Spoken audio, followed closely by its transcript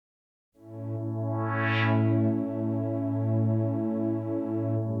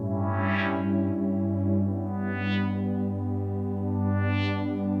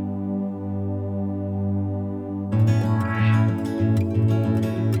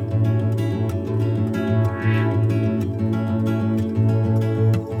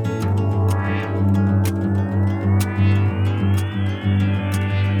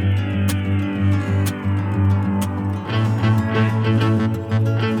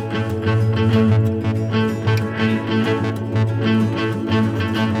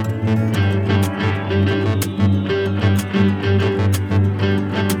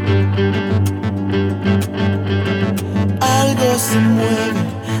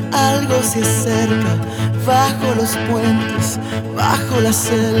algo se acerca, bajo los puentes, bajo las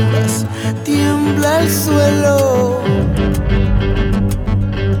selvas, tiembla el suelo.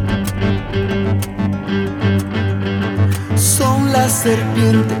 Son las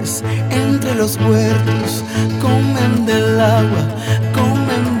serpientes entre los huertos, comen del agua,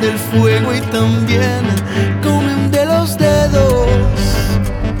 comen del fuego y también comen de los dedos.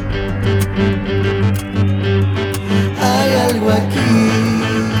 Hay algo aquí.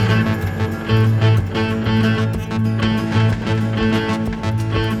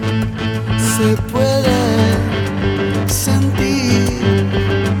 Se puede sentir.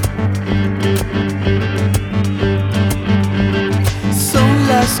 Son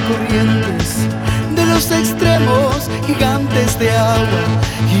las corrientes de los extremos, gigantes de agua,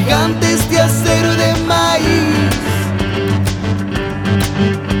 gigantes de acero y de maíz.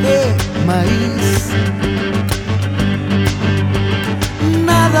 De maíz.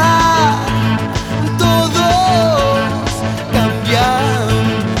 Nada, todos cambian.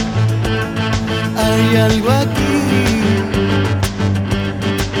 Hay algo aquí.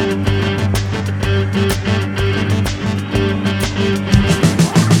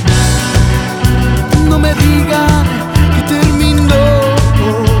 No me digan que terminó.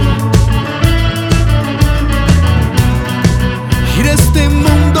 Gira este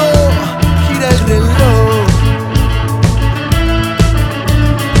mundo, gira el reloj.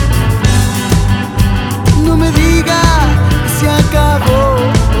 No me diga que se acabó.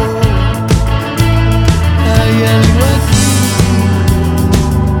 Hay algo aquí.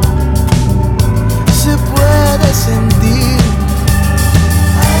 Se puede sentir.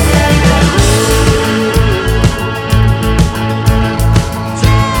 Hay algo aquí.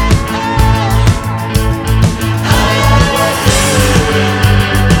 Hay algo aquí.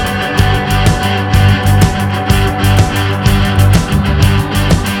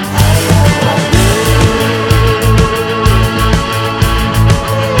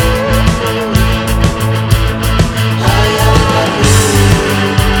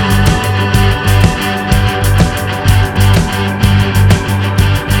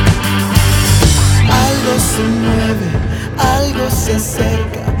 Algo se mueve, algo se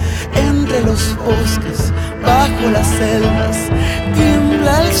acerca entre los bosques, bajo las selvas,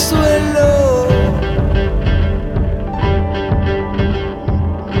 tiembla el suelo.